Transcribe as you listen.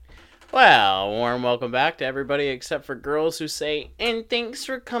Well, warm welcome back to everybody except for girls who say, and thanks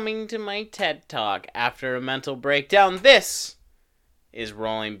for coming to my TED Talk after a mental breakdown. This is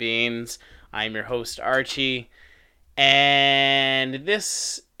Rolling Beans. I'm your host, Archie, and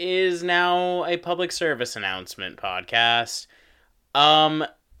this is now a public service announcement podcast.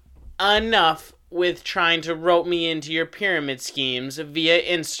 Enough with trying to rope me into your pyramid schemes via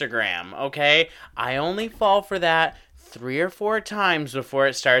Instagram, okay? I only fall for that 3 or 4 times before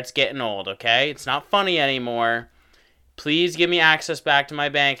it starts getting old, okay? It's not funny anymore. Please give me access back to my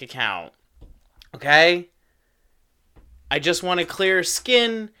bank account, okay? I just want to clear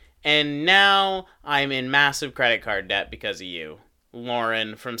skin, and now I'm in massive credit card debt because of you.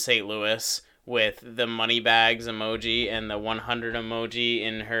 Lauren from St. Louis with the money bags emoji and the 100 emoji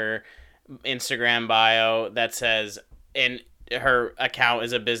in her Instagram bio that says, and her account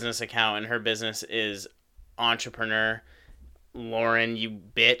is a business account and her business is entrepreneur. Lauren, you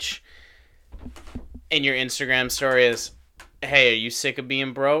bitch. And your Instagram story is, hey, are you sick of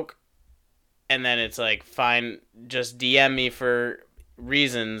being broke? And then it's like, fine, just DM me for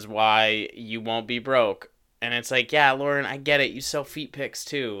reasons why you won't be broke. And it's like, yeah, Lauren, I get it. You sell feet pics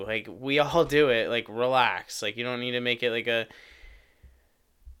too. Like, we all do it. Like, relax. Like, you don't need to make it like a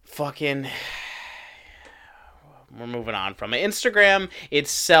fucking. We're moving on from it. Instagram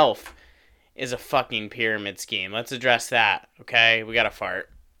itself is a fucking pyramid scheme. Let's address that, okay? We got to fart.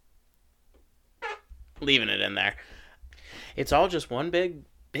 Leaving it in there. It's all just one big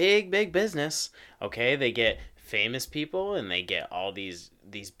business, okay? They get famous people and they get all these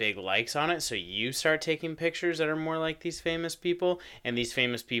big likes on it, so you start taking pictures that are more like these famous people, and these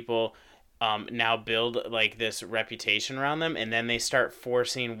famous people now build like this reputation around them, and then they start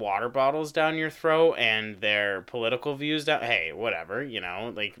forcing water bottles down your throat and their political views down. Hey, whatever,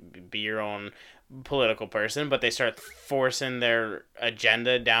 like, be your own political person, but they start forcing their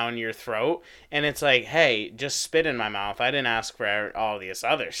agenda down your throat, and it's like, hey, just spit in my mouth. I didn't ask for all this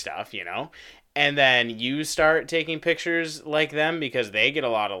other stuff. And then you start taking pictures like them because they get a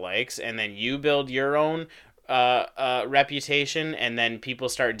lot of likes, and then you build your own reputation, and then people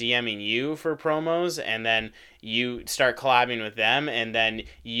start DMing you for promos, and then you start collabing with them, and then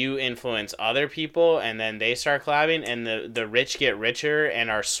you influence other people, and then they start collabing, and the rich get richer, and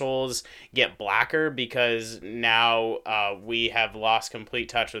our souls get blacker because now we have lost complete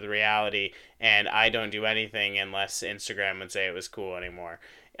touch with reality, and I don't do anything unless Instagram would say it was cool anymore.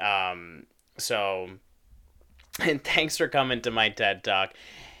 So, and thanks for coming to my TED Talk.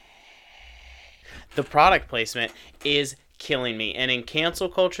 The product placement is killing me. And in cancel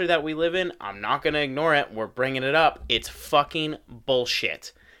culture that we live in, I'm not going to ignore it. We're bringing it up. It's fucking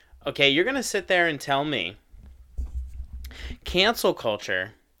bullshit. Okay, you're going to sit there and tell me cancel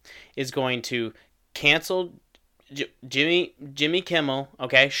culture is going to cancel Jimmy Kimmel.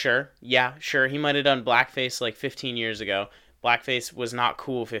 Okay, sure. Yeah, sure. He might have done blackface like 15 years ago. Blackface was not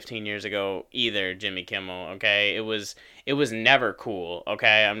cool 15 years ago either, Jimmy Kimmel, okay? It was never cool,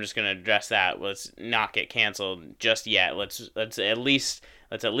 okay? I'm just going to address that. Let's not get canceled just yet. Let's at least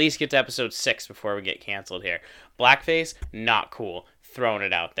get to episode 6 before we get canceled here. Blackface, not cool. Throwing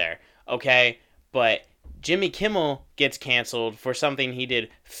it out there. Okay? But Jimmy Kimmel gets canceled for something he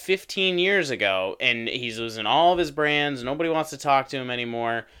did 15 years ago, and he's losing all of his brands. Nobody wants to talk to him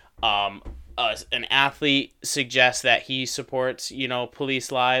anymore. An athlete suggests that he supports,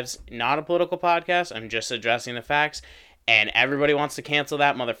 police lives. Not a political podcast. I'm just addressing the facts. And everybody wants to cancel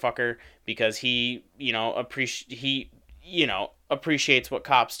that motherfucker because he appreciates what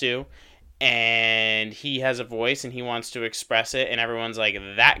cops do. And he has a voice and he wants to express it. And everyone's like,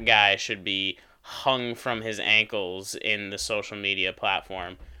 that guy should be hung from his ankles in the social media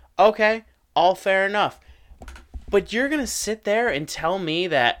platform. Okay, all fair enough. But you're going to sit there and tell me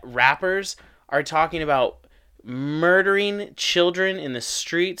that rappers are talking about murdering children in the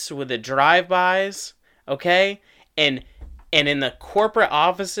streets with the drive-bys, okay? And in the corporate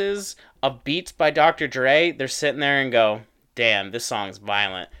offices of Beats by Dr. Dre, they're sitting there and go, damn, this song's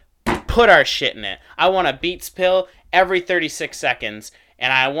violent. Put our shit in it. I want a Beats pill every 36 seconds,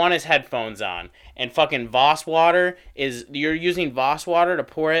 and I want his headphones on. And fucking Voss water you're using Voss water to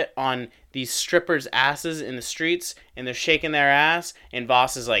pour it on these strippers' asses in the streets, and they're shaking their ass, and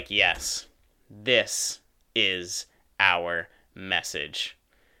Voss is like, yes, this is our message.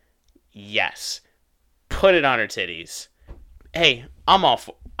 Yes. Put it on her titties. Hey, I'm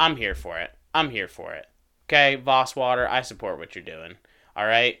here for it. I'm here for it. Okay, Voss water, I support what you're doing. All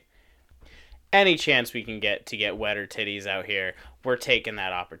right? Any chance we can get to get wetter titties out here, we're taking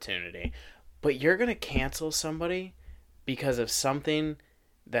that opportunity. But you're going to cancel somebody because of something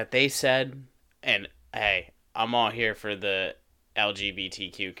that they said, and hey, I'm all here for the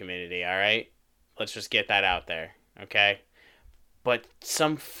LGBTQ community, all right? Let's just get that out there, okay? But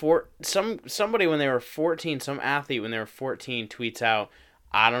somebody when they were 14, some athlete when they were 14 tweets out,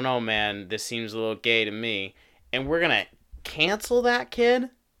 "I don't know, man, this seems a little gay to me." And we're going to cancel that kid,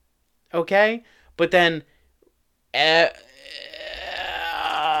 okay? But then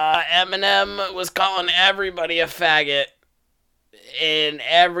Eminem was calling everybody a faggot in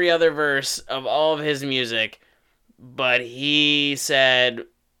every other verse of all of his music, but he said,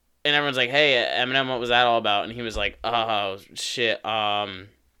 and everyone's like, "Hey, Eminem, what was that all about?" And he was like, "Oh shit,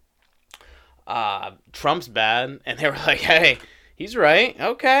 Trump's bad." And they were like, "Hey, he's right.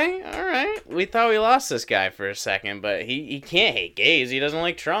 Okay, all right. We thought we lost this guy for a second, but he can't hate gays. He doesn't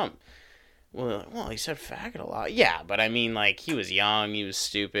like Trump." Well, he said faggot a lot. Yeah, but I mean, like, he was young, he was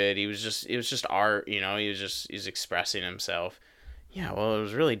stupid, it was just art, he was expressing himself. Yeah, well, it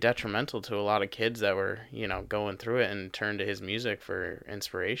was really detrimental to a lot of kids that were, going through it and turned to his music for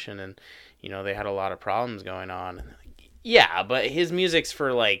inspiration, and, they had a lot of problems going on. Yeah, but his music's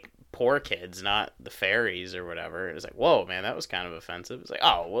for, like, poor kids, not the fairies or whatever. It was like, whoa, man, that was kind of offensive. It's like,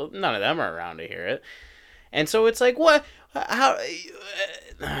 oh, well, none of them are around to hear it. And so it's like, what? How?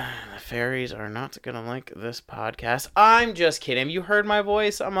 The fairies are not going to like this podcast. I'm just kidding. You heard my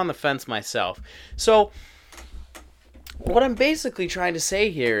voice? I'm on the fence myself. So, what I'm basically trying to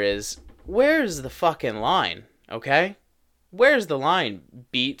say here is, where's the fucking line? Okay? Where's the line,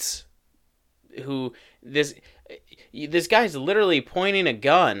 Beats? This guy's literally pointing a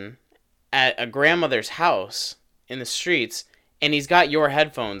gun at a grandmother's house in the streets, and he's got your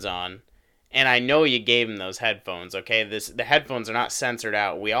headphones on. And I know you gave him those headphones, okay? The headphones are not censored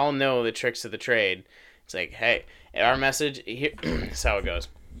out. We all know the tricks of the trade. It's like, hey, our message, here, this is how it goes.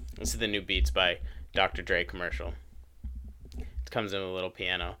 This is the new Beats by Dr. Dre commercial. It comes in with a little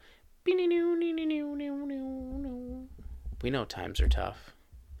piano. We know times are tough.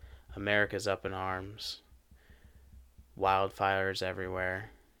 America's up in arms. Wildfires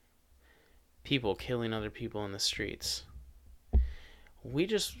everywhere. People killing other people in the streets. We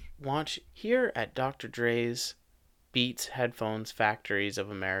just want you, here at Dr. Dre's Beats Headphones Factories of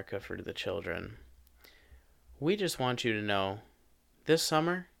America for the Children, we just want you to know, this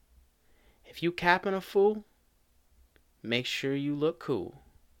summer, if you capping a fool, make sure you look cool.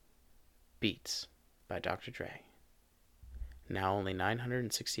 Beats by Dr. Dre. Now only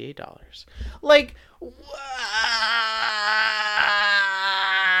 $968. Like,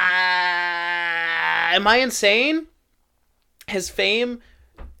 am I insane? His fame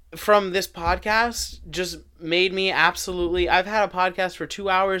from this podcast just made me absolutely... I've had a podcast for 2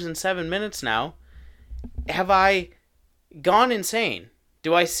 hours and 7 minutes now. Have I gone insane?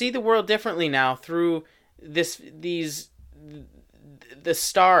 Do I see the world differently now through the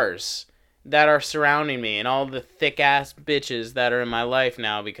stars that are surrounding me and all the thick-ass bitches that are in my life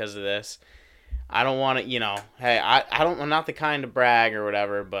now because of this? I don't want to, hey, I'm not the kind to brag or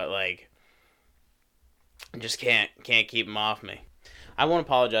whatever, but, like, I just can't keep them off me. I won't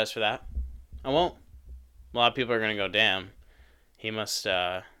apologize for that. I won't. A lot of people are going to go, damn, he must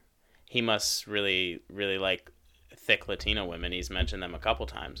really, really like thick Latino women. He's mentioned them a couple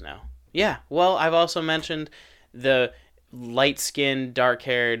times now. Yeah, well, I've also mentioned the light-skinned,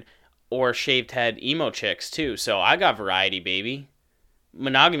 dark-haired, or shaved-head emo chicks, too. So I got variety, baby.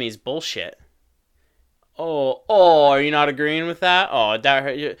 Monogamy is bullshit. Oh, are you not agreeing with that? Oh, that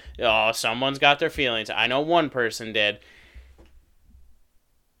hurt you. Oh, someone's got their feelings. I know one person did.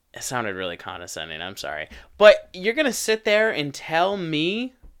 It sounded really condescending. I'm sorry. But you're going to sit there and tell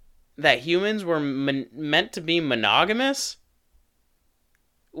me that humans were meant to be monogamous?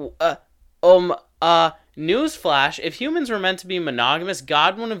 Newsflash, if humans were meant to be monogamous,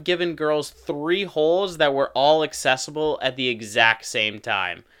 God wouldn't have given girls 3 holes that were all accessible at the exact same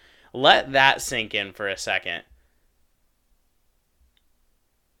time. Let that sink in for a second.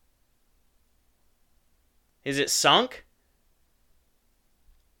 Is it sunk?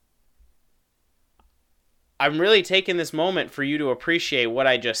 I'm really taking this moment for you to appreciate what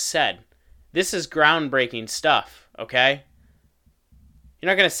I just said. This is groundbreaking stuff, okay? You're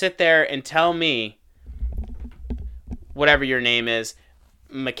not going to sit there and tell me, whatever your name is,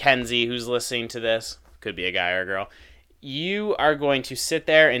 Mackenzie, who's listening to this, could be a guy or a girl, you are going to sit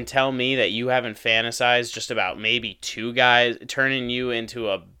there and tell me that you haven't fantasized just about maybe 2 guys turning you into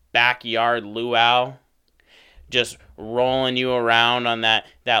a backyard luau, just rolling you around on that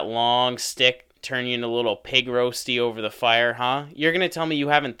long stick, turn you into a little pig roasty over the fire, huh? You're going to tell me you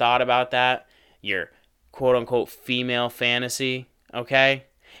haven't thought about that? Your quote-unquote female fantasy, okay?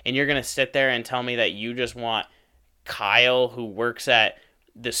 And you're going to sit there and tell me that you just want Kyle, who works at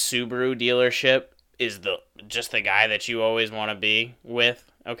the Subaru dealership is the just the guy that you always want to be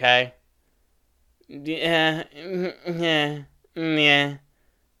with, okay? Yeah, yeah, yeah,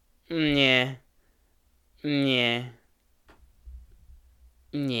 yeah, yeah,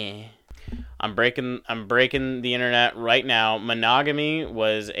 yeah. I'm breaking the internet right now. Monogamy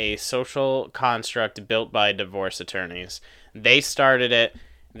was a social construct built by divorce attorneys. They started it.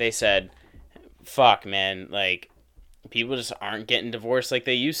 They said, "Fuck, man, like people just aren't getting divorced like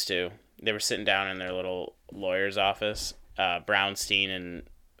they used to." They were sitting down in their little lawyer's office, Brownstein and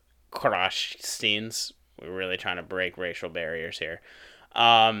Kroshsteins. We were really trying to break racial barriers here.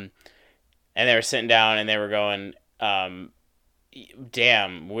 Um, and they were sitting down and they were going,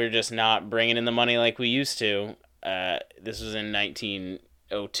 damn, we're just not bringing in the money like we used to. This was in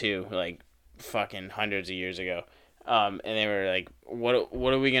 1902, like fucking hundreds of years ago. And they were like,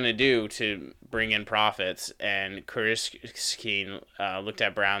 what are we going to do to bring in profits? And Kurishkin looked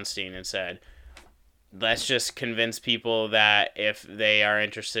at Brownstein and said, let's just convince people that if they are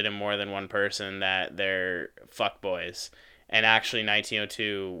interested in more than one person, that they're fuckboys. And actually,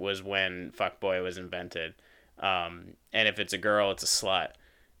 1902 was when fuckboy was invented. And if it's a girl, it's a slut.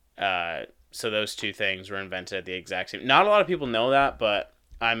 So those two things were invented at the exact same. Not a lot of people know that, but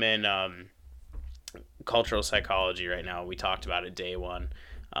I'm in cultural psychology right now. We talked about it day one.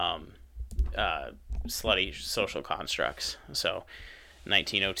 Slutty social constructs. So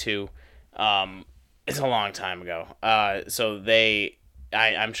 1902. It's a long time ago. I'm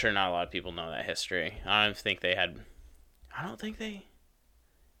sure not a lot of people know that history. I don't think they had. I don't think they.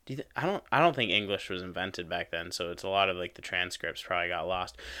 I don't think English was invented back then, so it's a lot of like the transcripts probably got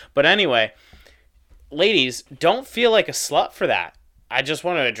lost. But anyway, ladies, don't feel like a slut for that. I just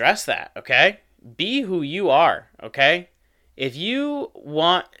want to address that, okay? Be who you are, okay? If you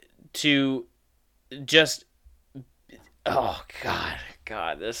want to just oh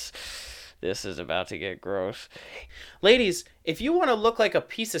god, this is about to get gross. Ladies, if you want to look like a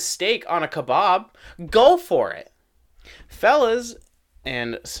piece of steak on a kebab, go for it. Fellas,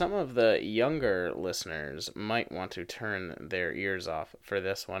 and some of the younger listeners might want to turn their ears off for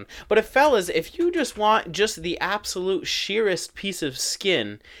this one. But if you just want just the absolute sheerest piece of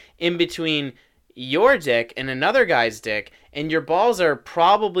skin in between your dick and another guy's dick, and your balls are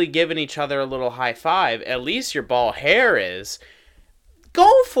probably giving each other a little high five, at least your ball hair is,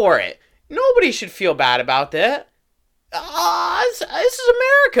 go for it. Nobody should feel bad about that. This is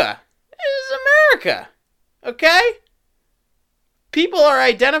America. This is America. Okay? People are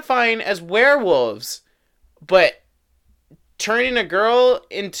identifying as werewolves, but turning a girl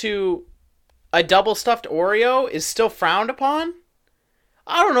into a double stuffed Oreo is still frowned upon?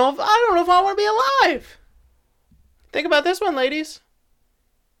 I don't know if I want to be alive. Think about this one, ladies.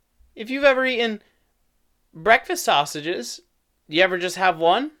 If you've ever eaten breakfast sausages, do you ever just have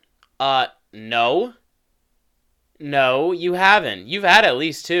one? No. No, you haven't. You've had at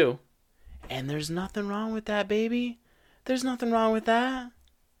least two. And there's nothing wrong with that, baby. There's nothing wrong with that.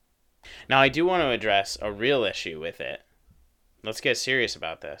 Now, I do want to address a real issue with it. Let's get serious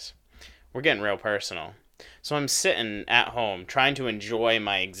about this. We're getting real personal. So I'm sitting at home trying to enjoy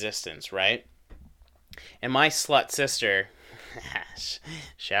my existence, right? And my slut sister,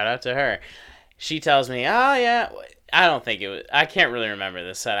 shout out to her, she tells me, oh yeah, I don't think it was, I can't really remember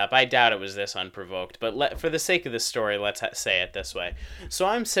the setup. I doubt it was this unprovoked, but for the sake of the story, let's say it this way. So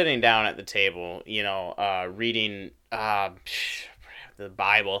I'm sitting down at the table, reading the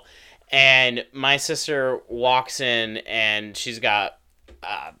Bible, and my sister walks in and she's got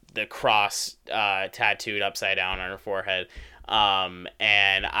the cross tattooed upside down on her forehead,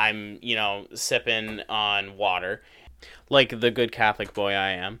 and I'm, sipping on water like the good Catholic boy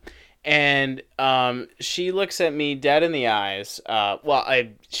I am. And she looks at me dead in the eyes.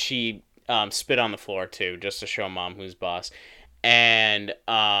 She spit on the floor too, just to show mom who's boss. And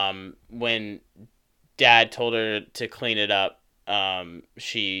when dad told her to clean it up,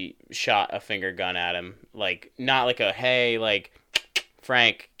 she shot a finger gun at him. Like, not like a, hey, like,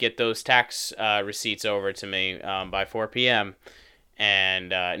 Frank, get those tax receipts over to me by 4 p.m. And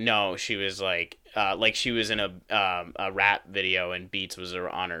no, she was like she was in a rap video and Beats was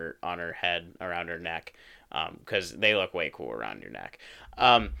on her head, around her neck, because they look way cool around your neck.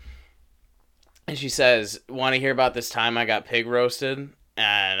 And she says, "Want to hear about this time I got pig roasted?"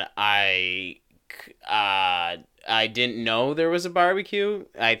 And I didn't know there was a barbecue.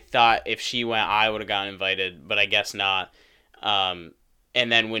 I thought if she went, I would have gotten invited, but I guess not. And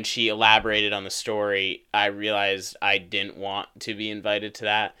then when she elaborated on the story, I realized I didn't want to be invited to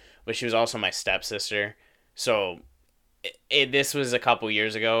that. But she was also my stepsister. So this was a couple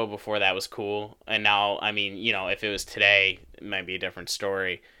years ago before that was cool. And now, I mean, if it was today, it might be a different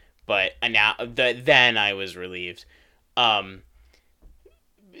story. But then I was relieved. Um,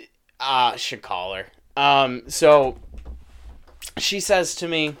 should call her. So she says to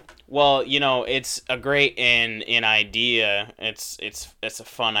me, "Well, it's a great in idea. It's a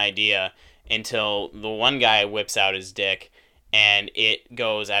fun idea until the one guy whips out his dick, and it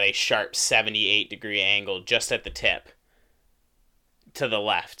goes at a sharp 78-degree angle just at the tip to the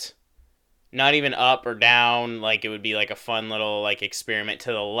left. Not even up or down, like it would be like a fun little like experiment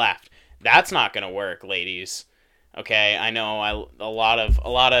to the left. That's not gonna work, ladies. Okay, I know a lot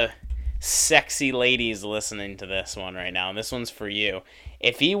of sexy ladies listening to this one right now, and this one's for you.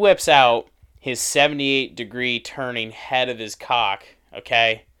 If he whips out his 78-degree turning head of his cock,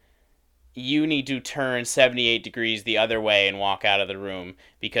 okay, you need to turn 78 degrees the other way and walk out of the room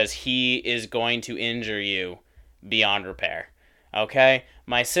because he is going to injure you beyond repair. Okay?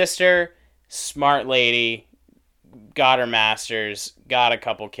 My sister, smart lady, got her master's, got a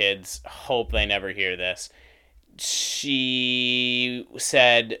couple kids. Hope they never hear this. She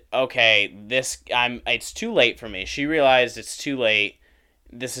said, "Okay, it's too late for me." She realized it's too late.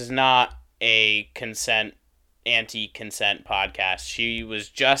 This is not a anti-consent podcast. She was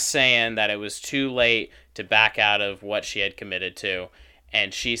just saying that it was too late to back out of what she had committed to.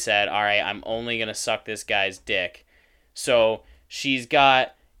 And she said, "All right, I'm only going to suck this guy's dick." So she's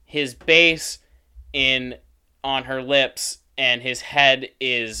got his base on her lips, and his head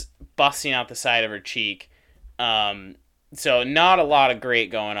is busting out the side of her cheek. So not a lot of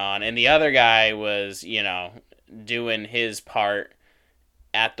great going on. And the other guy was, doing his part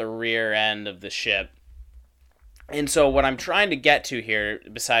at the rear end of the ship. And so what I'm trying to get to here,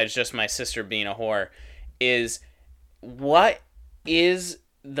 besides just my sister being a whore, is what is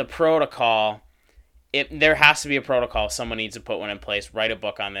the protocol? There has to be a protocol. Someone needs to put one in place. Write a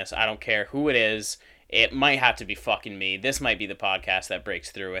book on this. I don't care who it is. It might have to be fucking me. This might be the podcast that breaks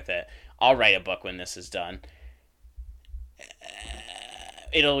through with it. I'll write a book when this is done.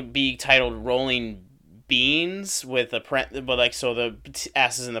 It'll be titled Rolling Beans with the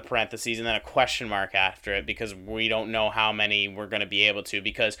S is in the parentheses and then a question mark after it because we don't know how many we're going to be able to.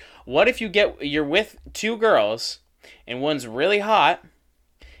 Because what if you're with two girls and one's really hot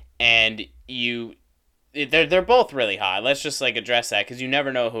and they're both really hot. Let's just address that because you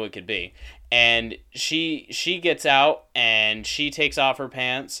never know who it could be. And she gets out and she takes off her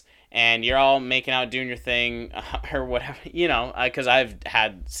pants and you're all making out, doing your thing, or whatever, because I've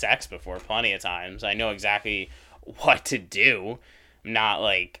had sex before plenty of times. I know exactly what to do. I'm not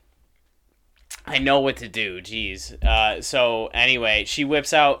I know what to do, jeez. So anyway, she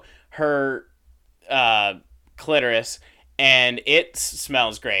whips out her clitoris, and it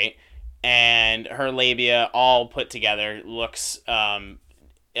smells great, and her labia all put together looks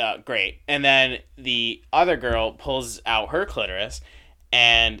great. And then the other girl pulls out her clitoris,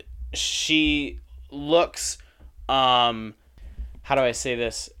 and she looks, how do I say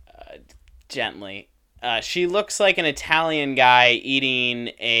this gently? She looks like an Italian guy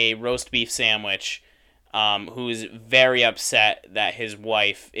eating a roast beef sandwich, who's very upset that his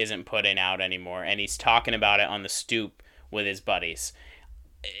wife isn't putting out anymore, and he's talking about it on the stoop with his buddies.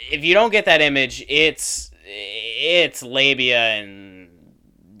 If you don't get that image, it's labia and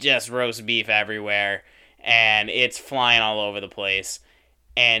just roast beef everywhere, and it's flying all over the place.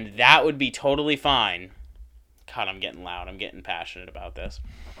 And that would be totally fine. God, I'm getting loud. I'm getting passionate about this.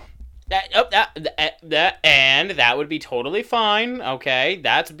 And that would be totally fine. Okay,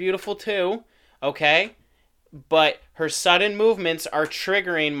 that's beautiful too. Okay, but her sudden movements are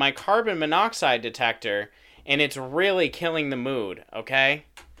triggering my carbon monoxide detector, and it's really killing the mood. Okay.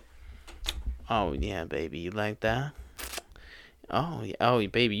 Oh yeah, baby, you like that? Oh,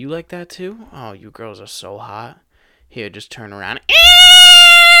 baby, you like that too? Oh, you girls are so hot. Here, just turn around.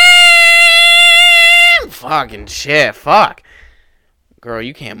 Fucking shit, fuck. Girl,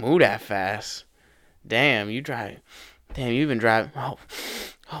 you can't move that fast. Damn, you've been driving. Oh,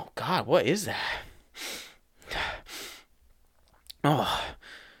 God, what is that? Oh,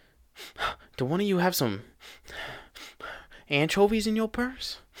 do one of you have some anchovies in your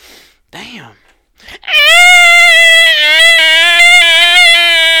purse? Damn.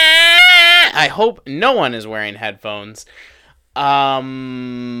 I hope no one is wearing headphones. But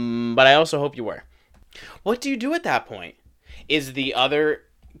I also hope you were. What do you do at that point? Is the other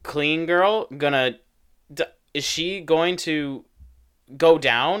clean girl is she going to go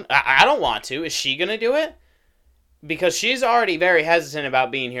down? I don't want to. Is she going to do it? Because she's already very hesitant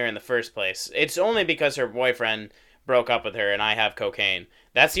about being here in the first place. It's only because her boyfriend broke up with her and I have cocaine.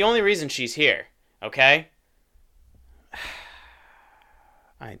 That's the only reason she's here. Okay?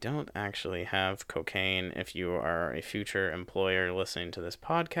 I don't actually have cocaine if you are a future employer listening to this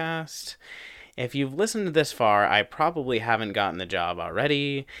podcast. If you've listened this far, I probably haven't gotten the job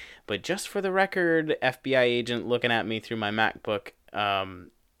already. But just for the record, FBI agent looking at me through my MacBook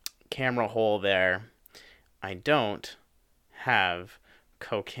camera hole there, I don't have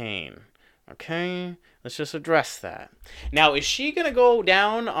cocaine. Okay? Let's just address that. Now, is she gonna go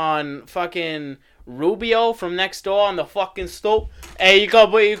down on fucking Rubio from next door on the fucking stove? Hey, you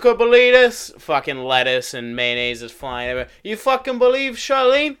could believe this? Fucking lettuce and mayonnaise is flying everywhere. You fucking believe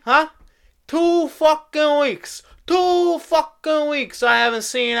Charlene? Huh? 2 fucking weeks. 2 fucking weeks I haven't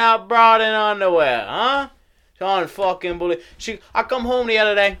seen out broad in underwear, huh? Don't fucking believe. I come home the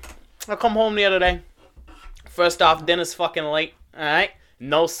other day. First off, dinner's fucking late, alright?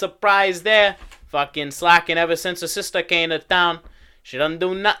 No surprise there. Fucking slacking ever since her sister came to town. She doesn't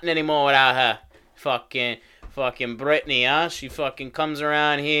do nothing anymore without her. Fucking Brittany, huh? She fucking comes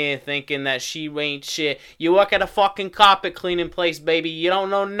around here thinking that she ain't shit. You work at a fucking carpet cleaning place, baby. You don't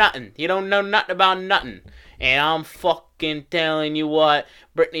know nothing. You don't know nothing about nothing. And I'm fucking telling you what,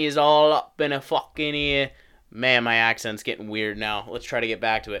 Brittany is all up in a fucking ear. Man, my accent's getting weird now. Let's try to get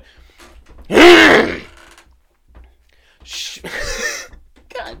back to it.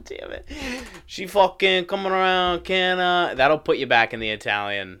 God damn it. She fucking coming around, that'll put you back in the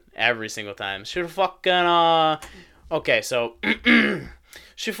Italian every single time. She fucking, okay, so,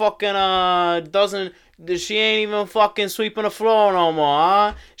 she fucking, she ain't even fucking sweeping the floor no more,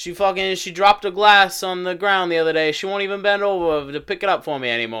 huh? She dropped a glass on the ground the other day. She won't even bend over to pick it up for me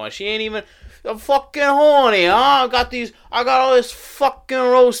anymore. She ain't even... I'm fucking horny, huh? I got all this fucking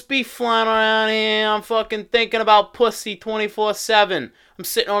roast beef flying around here. I'm fucking thinking about pussy 24/7. I'm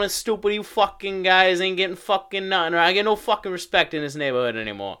sitting on this stupid, you fucking guys ain't getting fucking nothing. I get no fucking respect in this neighborhood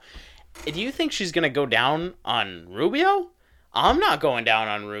anymore. Do you think she's gonna go down on Rubio? I'm not going down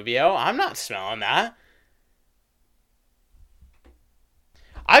on Rubio. I'm not smelling that.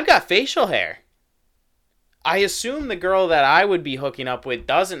 I've got facial hair. I assume the girl that I would be hooking up with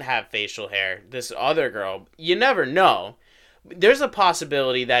doesn't have facial hair. This other girl, you never know. There's a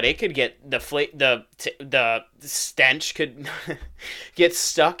possibility that it could get the stench could get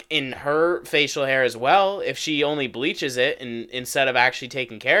stuck in her facial hair as well if she only bleaches it and instead of actually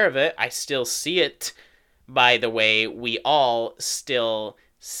taking care of it. I still see it. By the way, we all still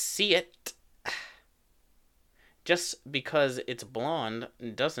see it. Just because it's blonde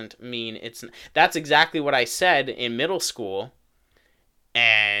doesn't mean it's... That's exactly what I said in middle school.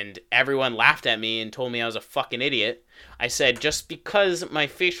 And everyone laughed at me and told me I was a fucking idiot. I said, just because my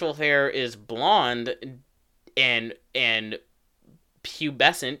facial hair is blonde and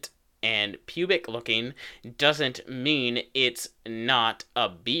pubescent and pubic looking doesn't mean it's not a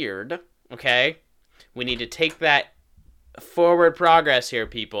beard. Okay? We need to take that forward progress here,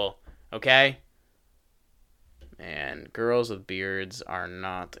 people. Okay? And girls with beards are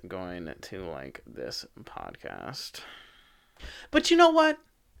not going to like this podcast. But you know what?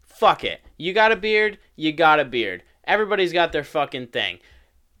 Fuck it. You got a beard, you got a beard. Everybody's got their fucking thing.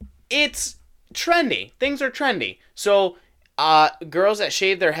 It's trendy. Things are trendy. So, girls that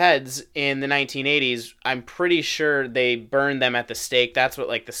shaved their heads in the 1980s, I'm pretty sure they burned them at the stake. That's what,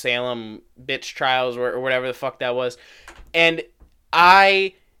 like, the Salem bitch trials were, or whatever the fuck that was. And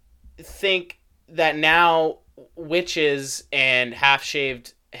I think that now witches and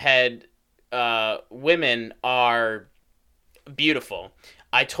half-shaved head women are beautiful.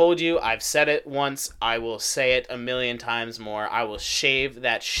 I told you, I've said it once, I will say it a million times more. I will shave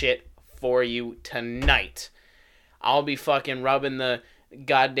that shit for you tonight. I'll be fucking rubbing the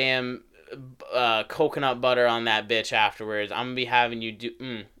goddamn coconut butter on that bitch afterwards. I'm gonna be having you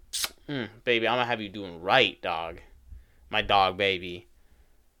do... baby, I'm gonna have you doing right, dog. My dog, baby.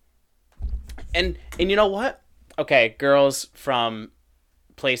 And you know what? Okay, girls from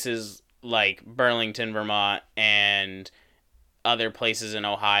places like Burlington, Vermont, and other places in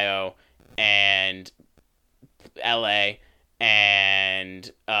Ohio, and LA, and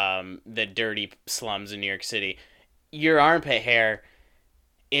the dirty slums in New York City. Your armpit hair,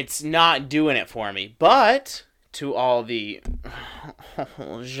 it's not doing it for me. But to all the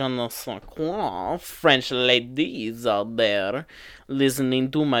je ne sais quoi French ladies out there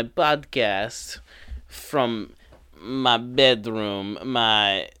listening to my podcast from my bedroom,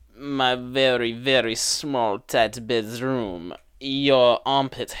 my very, very small, tight bedroom, your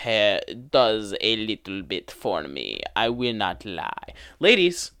armpit hair does a little bit for me. I will not lie.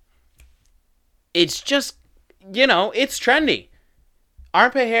 Ladies, it's just, it's trendy.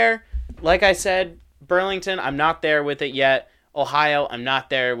 Armpit hair, like I said, Burlington, I'm not there with it yet. Ohio, I'm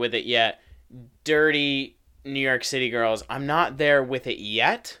not there with it yet. Dirty New York City girls, I'm not there with it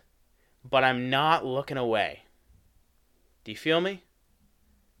yet, but I'm not looking away. Do you feel me?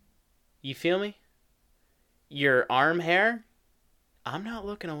 You feel me? Your arm hair, I'm not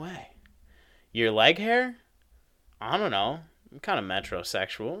looking away. Your leg hair, I don't know. I'm kind of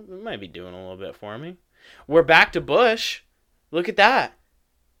metrosexual. It might be doing a little bit for me. We're back to Bush. Look at that.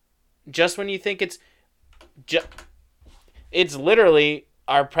 Just when you think it's literally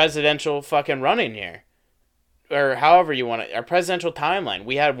our presidential fucking running here. Or however you want it. Our presidential timeline.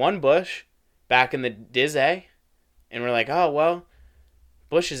 We had one Bush back in the Dizzy. And we're like, oh, well,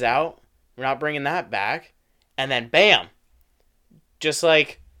 Bush is out. We're not bringing that back. And then, bam. Just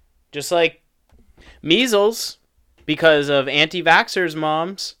like measles, because of anti-vaxxers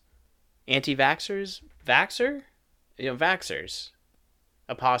moms. Anti-vaxxers? Vaxxer? Vaxxers.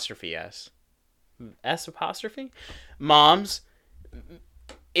 Apostrophe S. S apostrophe? Moms.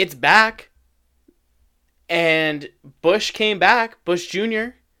 It's back. And Bush came back. Bush Jr.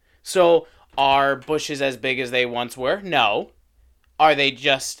 So, are Bushes as big as they once were? No. Are they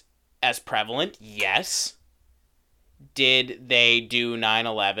just as prevalent? Yes. Did they do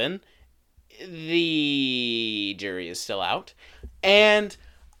 9/11? The jury is still out. And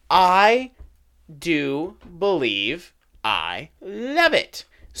I do believe I love it.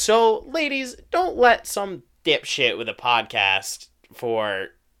 So, ladies, don't let some dipshit with a podcast for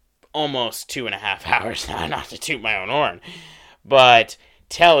almost 2.5 hours now, not to toot my own horn, but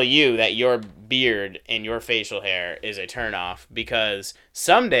tell you that your beard and your facial hair is a turnoff, because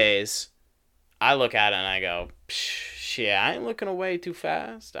some days I look at it and I go, shit, I ain't looking away too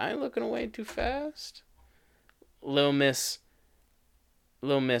fast. Little Miss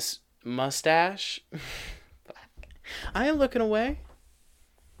Mustache. I ain't looking away.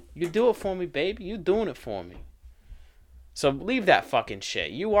 You do it for me, baby. You doing it for me. So leave that fucking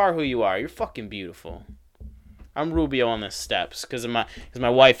shit. You are who you are. You're fucking beautiful. I'm Rubio on the steps because my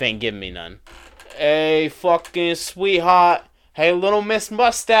wife ain't giving me none. Hey, fucking sweetheart. Hey, little Miss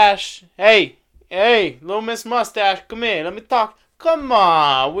Mustache. Hey, little Miss Mustache. Come here. Let me talk. Come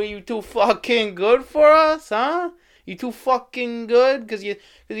on. Were you too fucking good for us, huh? You too fucking good because you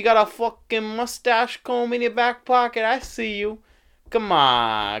got a fucking mustache comb in your back pocket. I see you. Come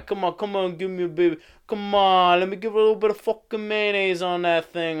on, give me a baby. Come on, let me give a little bit of fucking mayonnaise on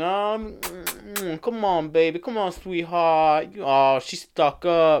that thing, huh? Come on, baby. Come on, sweetheart. Oh, she's stuck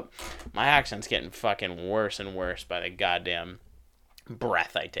up. My accent's getting fucking worse and worse by the goddamn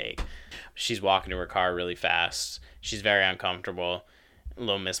breath I take. She's walking to her car really fast. She's very uncomfortable.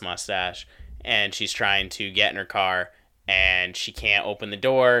 Little Miss Mustache. And she's trying to get in her car, and she can't open the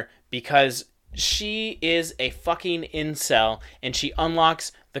door because she is a fucking incel, and she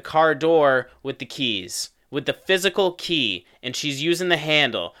unlocks the car door with the keys, with the physical key, and she's using the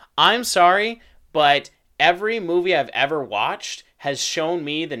handle. I'm sorry, but every movie I've ever watched has shown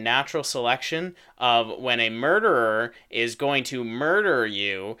me the natural selection of when a murderer is going to murder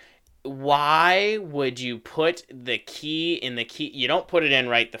you. Why would you put the key in the key? You don't put it in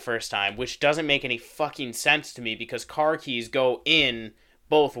right the first time, which doesn't make any fucking sense to me because car keys go in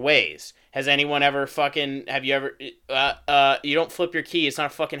both ways. Has anyone ever fucking, have you ever, you don't flip your key. It's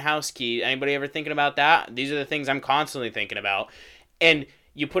not a fucking house key. Anybody ever thinking about that? These are the things I'm constantly thinking about. And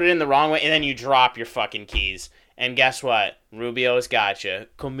you put it in the wrong way, and then you drop your fucking keys. And guess what? Rubio's got you.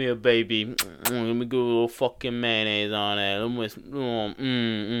 Come here, baby. Let me give a little fucking mayonnaise on it.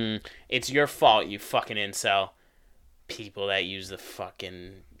 It's your fault, you fucking incel. People that use the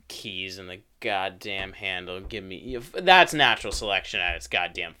fucking keys and the goddamn handle. That's natural selection at its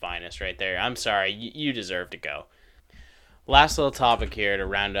goddamn finest right there. I'm sorry. You deserve to go. Last little topic here to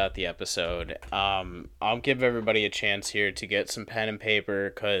round out the episode. I'll give everybody a chance here to get some pen and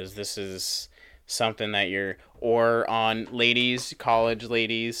paper because this is something that or on ladies, college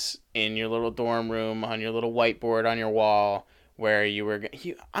ladies, in your little dorm room, on your little whiteboard on your wall, where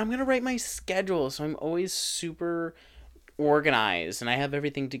I'm going to write my schedule, so I'm always super organized, and I have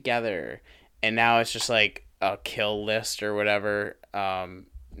everything together. And now it's just like a kill list or whatever,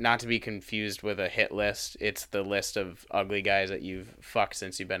 not to be confused with a hit list. It's the list of ugly guys that you've fucked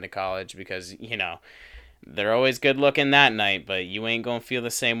since you've been to college, because, they're always good looking that night, but you ain't going to feel the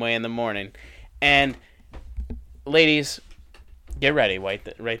same way in the morning. And ladies, get ready.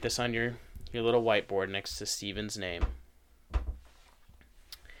 Write this on your little whiteboard next to Steven's name.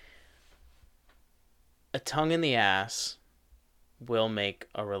 A tongue in the ass will make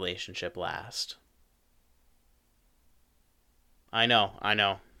a relationship last. I know.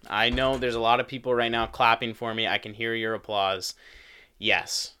 There's a lot of people right now clapping for me. I can hear your applause.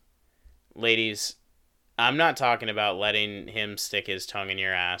 Yes. Ladies, I'm not talking about letting him stick his tongue in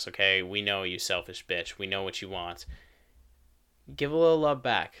your ass, okay? We know you selfish bitch. We know what you want. Give a little love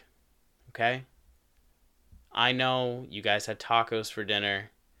back, okay? I know you guys had tacos for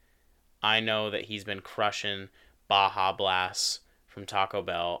dinner. I know that he's been crushing Baja Blasts from Taco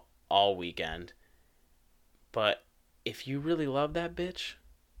Bell all weekend. But if you really love that bitch,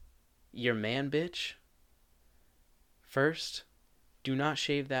 your man bitch, first, do not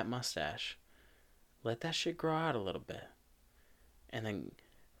shave that mustache. Let that shit grow out a little bit. And then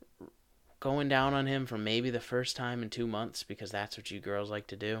going down on him for maybe the first time in 2 months, because that's what you girls like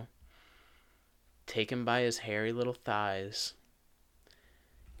to do. Take him by his hairy little thighs.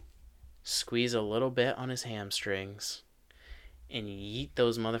 Squeeze a little bit on his hamstrings. And yeet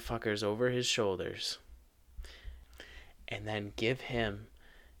those motherfuckers over his shoulders. And then give him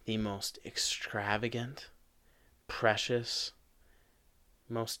the most extravagant, precious,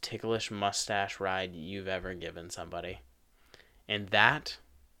 most ticklish mustache ride you've ever given somebody. And that,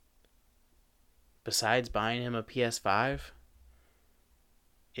 besides buying him a PS5,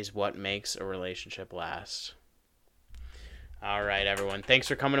 is what makes a relationship last. All right, everyone. Thanks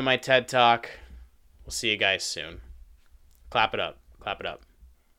for coming to my TED Talk. We'll see you guys soon. Clap it up. Clap it up.